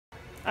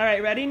All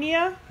right, ready,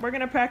 Nia? We're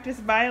gonna practice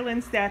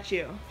violin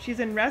statue. She's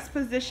in rest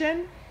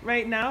position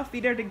right now,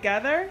 feet are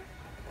together.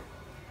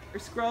 Her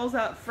scroll's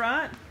up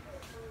front.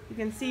 You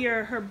can see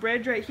her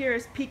bridge right here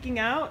is peeking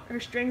out. Her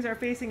strings are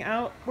facing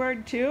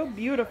outward too.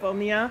 Beautiful,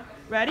 Nia.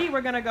 Ready? We're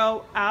gonna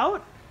go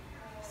out.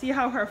 See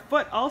how her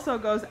foot also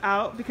goes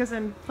out because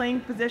in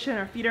playing position,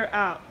 her feet are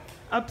out.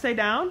 Upside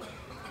down.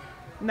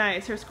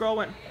 Nice, her scroll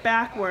went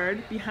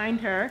backward behind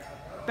her.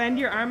 Bend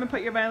your arm and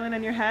put your violin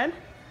on your head.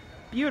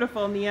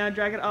 Beautiful, Nia.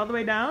 Drag it all the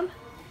way down.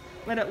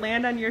 Let it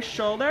land on your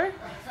shoulder.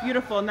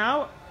 Beautiful.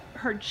 Now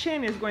her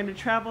chin is going to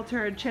travel to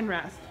her chin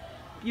rest.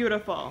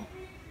 Beautiful.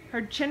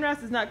 Her chin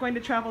rest is not going to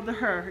travel to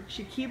her.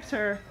 She keeps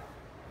her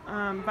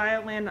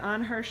violin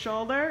on her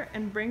shoulder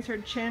and brings her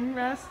chin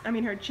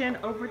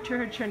over to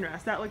her chin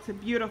rest. That looks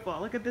beautiful.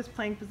 Look at this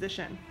playing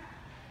position.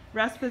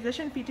 Rest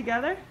position, feet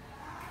together,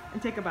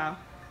 and take a bow.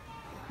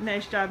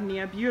 Nice job,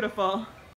 Nia. Beautiful.